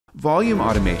Volume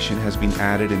automation has been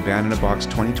added in Band in a Box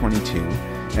 2022,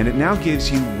 and it now gives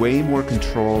you way more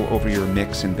control over your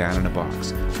mix in Band in a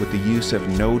Box with the use of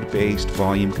node-based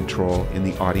volume control in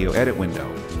the audio edit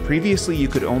window. Previously, you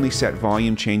could only set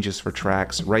volume changes for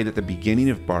tracks right at the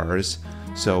beginning of bars,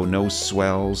 so no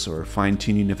swells or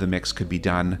fine-tuning of the mix could be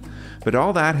done, but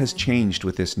all that has changed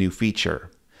with this new feature.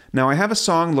 Now, I have a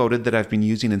song loaded that I've been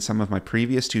using in some of my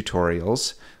previous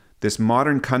tutorials, this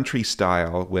modern country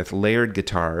style with layered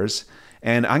guitars,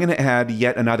 and I'm going to add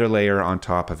yet another layer on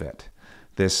top of it,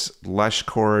 this lush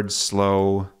chord,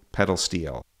 slow pedal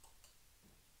steel.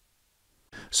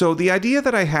 So the idea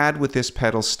that I had with this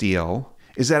pedal steel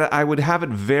is that I would have it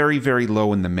very, very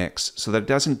low in the mix so that it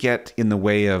doesn't get in the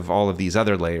way of all of these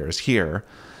other layers here.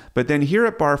 But then here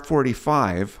at bar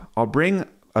 45, I'll bring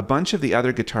a bunch of the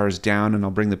other guitars down and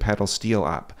I'll bring the pedal steel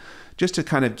up, just to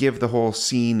kind of give the whole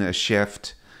scene a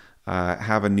shift,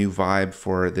 have a new vibe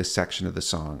for this section of the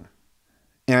song.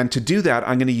 And to do that,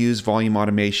 I'm going to use volume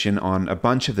automation on a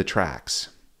bunch of the tracks.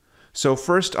 So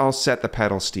first I'll set the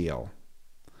pedal steel.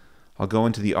 I'll go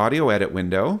into the audio edit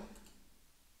window,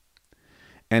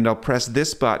 and I'll press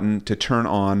this button to turn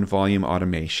on volume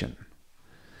automation.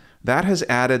 That has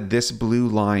added this blue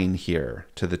line here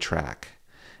to the track.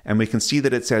 And we can see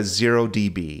that it says 0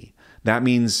 dB. That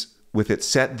means with it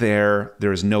set there,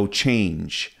 there is no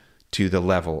change to the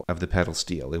level of the pedal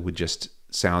steel. It would just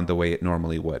sound the way it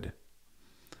normally would.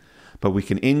 But we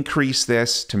can increase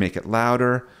this to make it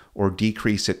louder or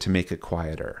decrease it to make it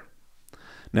quieter.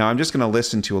 Now I'm just going to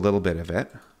listen to a little bit of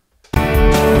it.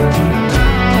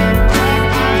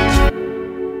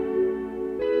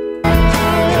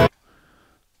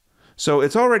 So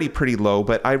it's already pretty low,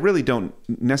 but I really don't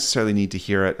necessarily need to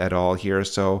hear it at all here.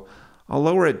 So I'll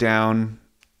lower it down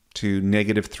to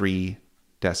 -3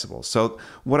 decibels. So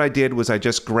what I did was I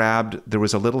just grabbed, there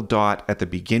was a little dot at the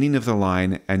beginning of the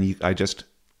line, and I just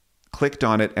clicked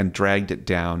on it and dragged it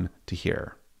down to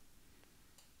here.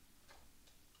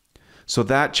 So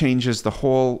that changes the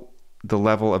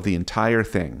level of the entire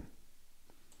thing.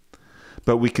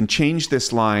 But we can change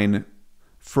this line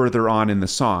further on in the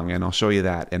song, and I'll show you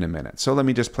that in a minute. So let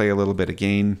me just play a little bit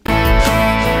again.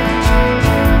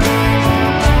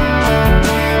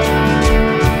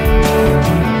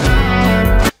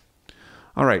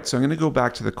 All right, so I'm going to go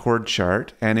back to the chord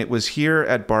chart, and it was here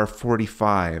at bar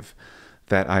 45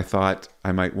 that I thought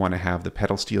I might want to have the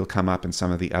pedal steel come up and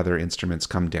some of the other instruments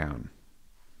come down.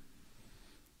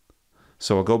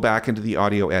 So I'll go back into the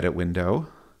audio edit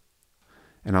window,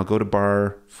 and I'll go to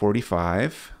bar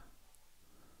 45.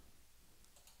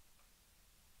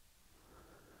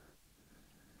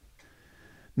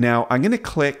 Now I'm going to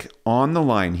click on the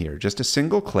line here, just a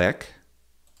single click,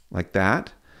 like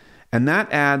that, and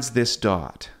that adds this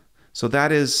dot. So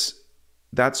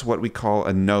that's what we call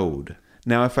a node.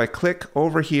 Now if I click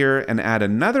over here and add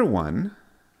another one,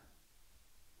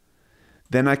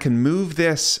 then I can move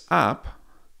this up,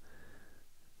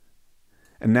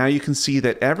 and now you can see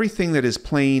that everything that is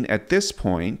playing at this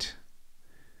point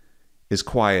is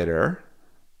quieter,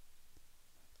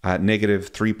 at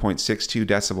 -3.62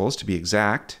 decibels to be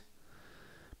exact.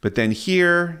 But then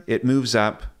here it moves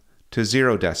up to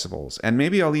 0 decibels, and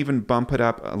maybe I'll even bump it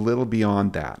up a little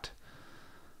beyond that.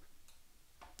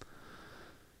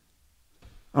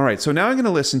 All right, so now I'm going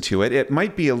to listen to it. It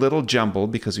might be a little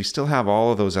jumbled because we still have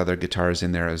all of those other guitars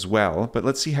in there as well, but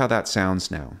let's see how that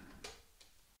sounds now.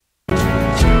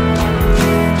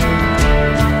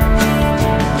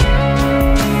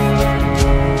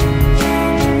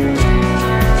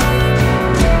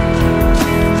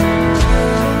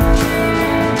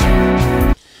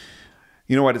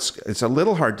 You know what, it's a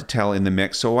little hard to tell in the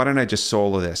mix, so why don't I just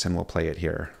solo this and we'll play it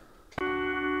here.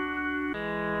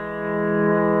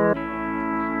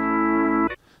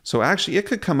 So actually it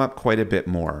could come up quite a bit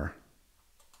more.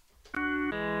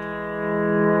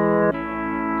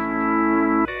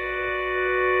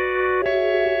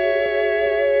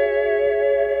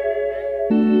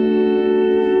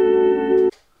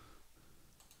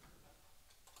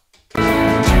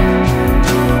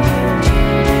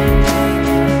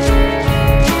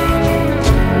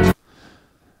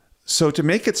 So to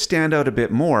make it stand out a bit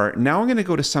more, now I'm going to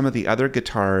go to some of the other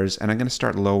guitars and I'm going to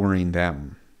start lowering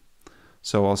them.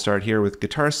 So I'll start here with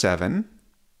guitar 7.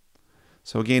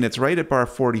 So again, it's right at bar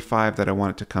 45 that I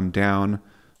want it to come down.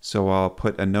 So I'll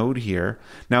put a node here.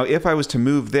 Now if I was to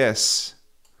move this,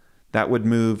 that would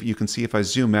move, you can see if I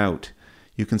zoom out,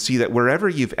 you can see that wherever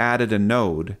you've added a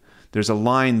node, there's a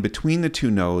line between the two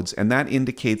nodes, and that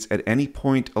indicates at any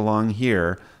point along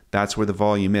here that's where the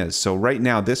volume is. So right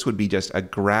now this would be just a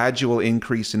gradual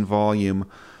increase in volume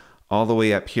all the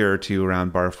way up here to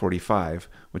around bar 45,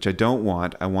 which I don't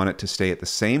want. I want it to stay at the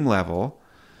same level,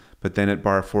 but then at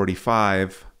bar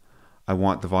 45, I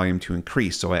want the volume to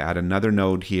increase. So I add another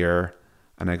node here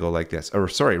and I go like this. Or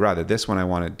sorry, rather, this one I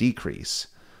want to decrease.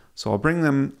 So I'll bring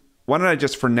them, why don't I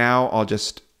just, for now, I'll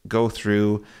just go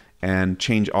through and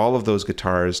change all of those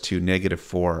guitars to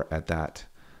 -4 at that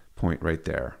point right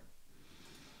there.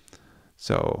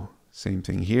 So same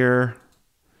thing here,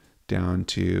 down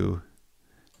to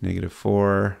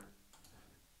 -4.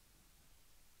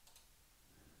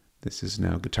 This is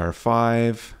now guitar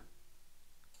 5,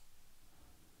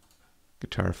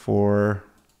 guitar 4,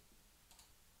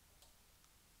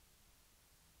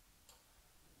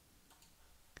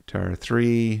 guitar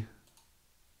 3,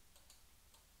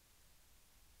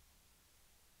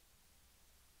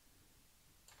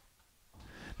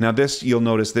 now this, you'll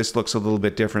notice this looks a little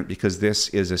bit different because this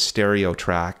is a stereo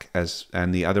track,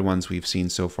 and the other ones we've seen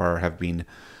so far have been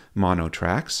mono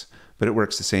tracks, but it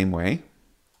works the same way.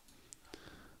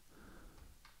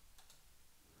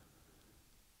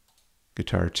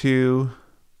 Guitar 2,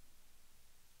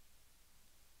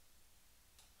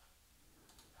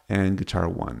 and guitar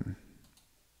 1.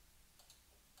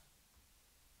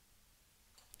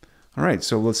 All right,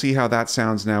 so we'll see how that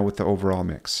sounds now with the overall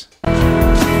mix.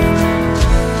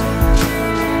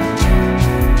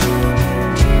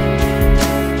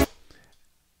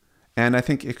 And I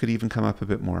think it could even come up a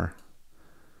bit more.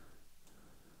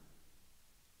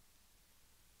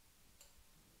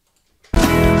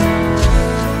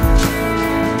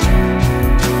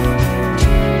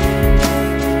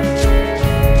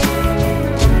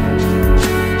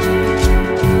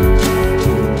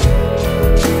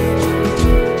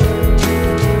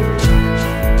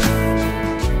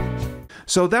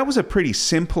 So that was a pretty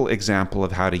simple example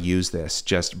of how to use this.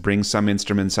 Just bring some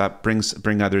instruments up,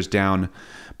 bring others down.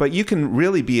 But you can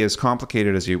really be as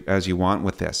complicated as you want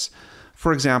with this.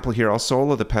 For example, here, I'll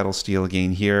solo the pedal steel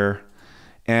again here.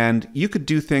 And you could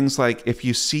do things like, if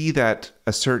you see that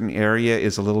a certain area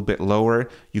is a little bit lower,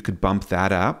 you could bump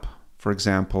that up. For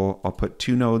example, I'll put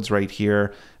 2 nodes right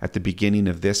here at the beginning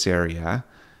of this area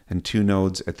and 2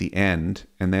 nodes at the end.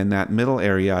 And then that middle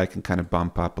area I can kind of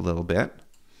bump up a little bit.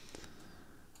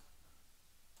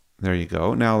 There you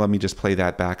go. Now let me just play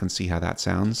that back and see how that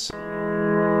sounds.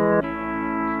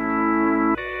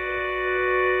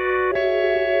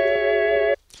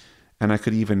 And I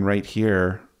could even right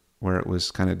here, where it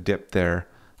was kind of dipped there,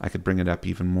 I could bring it up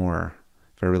even more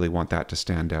if I really want that to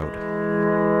stand out.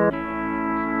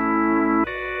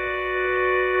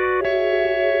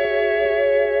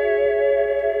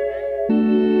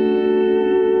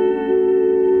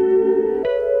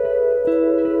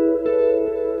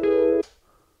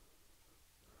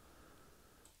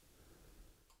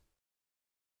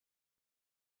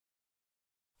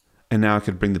 And now I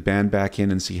could bring the band back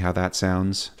in and see how that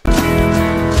sounds.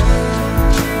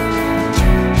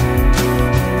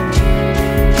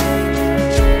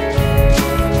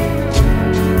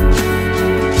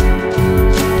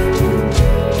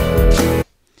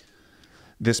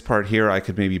 This part here I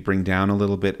could maybe bring down a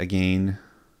little bit again.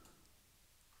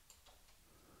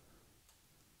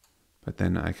 But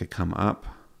then I could come up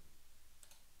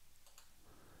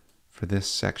for this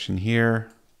section here.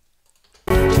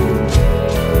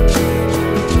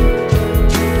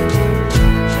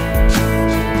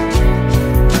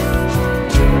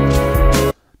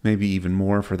 Maybe even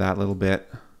more for that little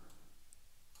bit.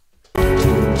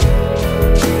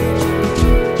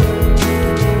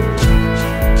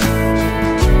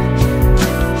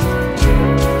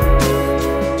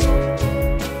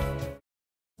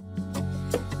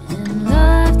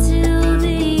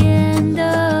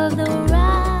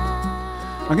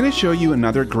 I'm going to show you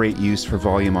another great use for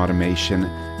volume automation,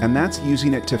 and that's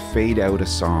using it to fade out a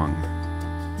song.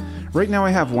 Right now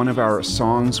I have one of our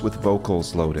songs with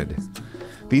vocals loaded.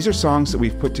 These are songs that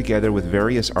we've put together with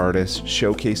various artists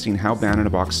showcasing how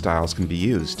band-in-a-box styles can be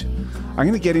used. I'm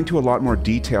going to get into a lot more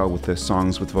detail with the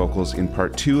songs with vocals in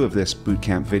part 2 of this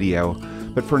bootcamp video,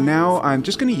 but for now I'm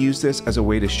just going to use this as a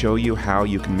way to show you how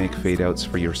you can make fade-outs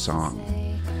for your song.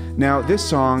 Now this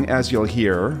song, as you'll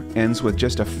hear, ends with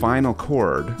just a final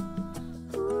chord.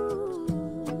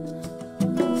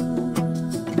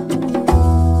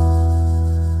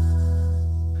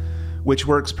 Which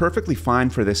works perfectly fine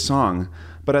for this song,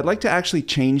 but I'd like to actually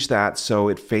change that so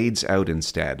it fades out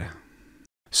instead.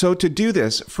 So to do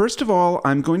this, first of all,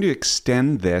 I'm going to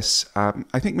extend this,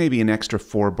 I think maybe an extra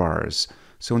 4 bars.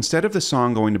 So instead of the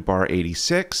song going to bar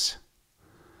 86,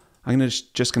 I'm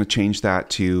just going to change that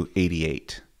to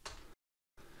 88.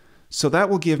 So that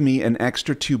will give me an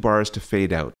extra 2 bars to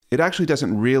fade out. it actually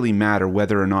doesn't really matter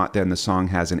whether or not then the song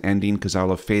has an ending because I'll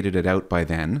have faded it out by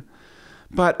then.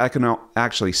 But I can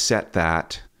actually set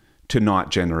that to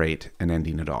not generate an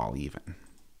ending at all even.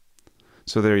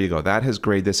 So there you go. That has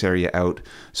grayed this area out.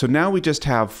 So now we just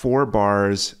have 4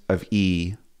 bars of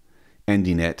E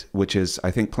ending it, which is,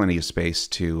 I think, plenty of space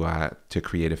to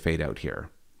create a fade out here.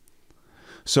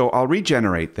 So I'll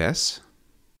regenerate this.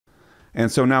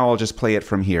 And so now I'll just play it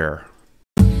from here.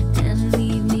 And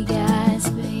leave me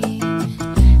gasping,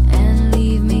 and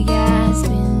leave me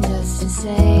gasping just to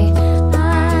say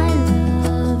I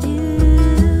love you.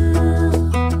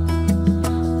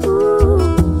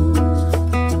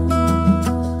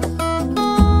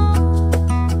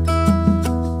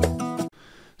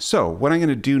 So what I'm going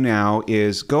to do now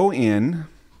is go in,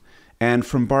 and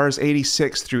from bars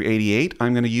 86 through 88,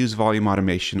 I'm going to use volume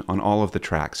automation on all of the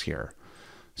tracks here.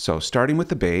 So starting with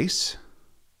the bass,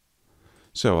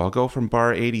 so I'll go from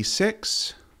bar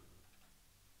 86,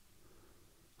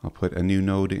 I'll put a new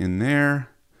node in there,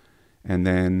 and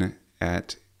then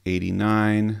at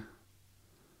 89,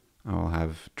 I'll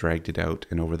have dragged it out,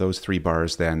 and over those 3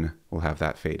 bars then we'll have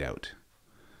that fade out.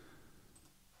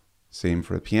 Same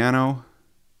for the piano,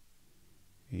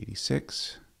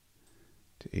 86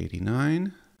 to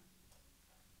 89,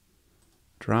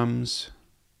 drums,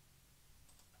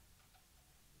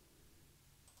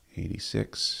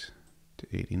 86 to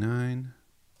 89.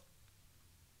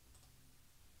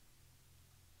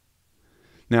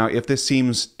 Now, if this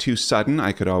seems too sudden,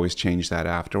 I could always change that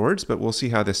afterwards, but we'll see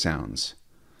how this sounds.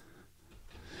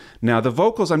 Now, the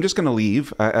vocals I'm just going to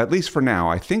leave, at least for now.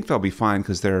 I think they'll be fine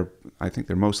because I think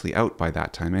they're mostly out by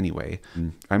that time anyway.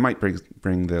 I might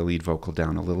bring the lead vocal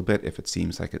down a little bit if it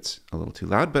seems like it's a little too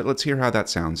loud, but let's hear how that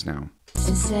sounds now. To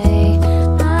say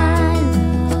I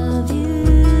love you.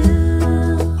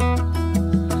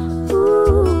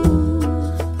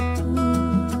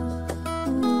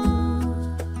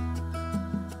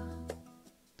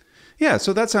 Yeah,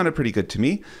 so that sounded pretty good to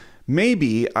me.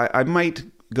 Maybe I might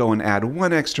go and add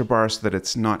 1 extra bar so that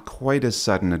it's not quite as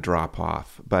sudden a drop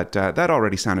off, but that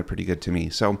already sounded pretty good to me.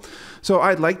 So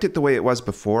I liked it the way it was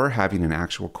before, having an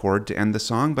actual chord to end the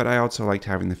song, but I also liked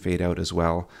having the fade out as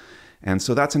well. And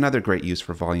so that's another great use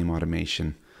for volume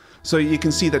automation. So you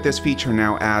can see that this feature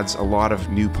now adds a lot of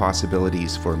new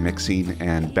possibilities for mixing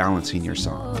and balancing your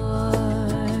song.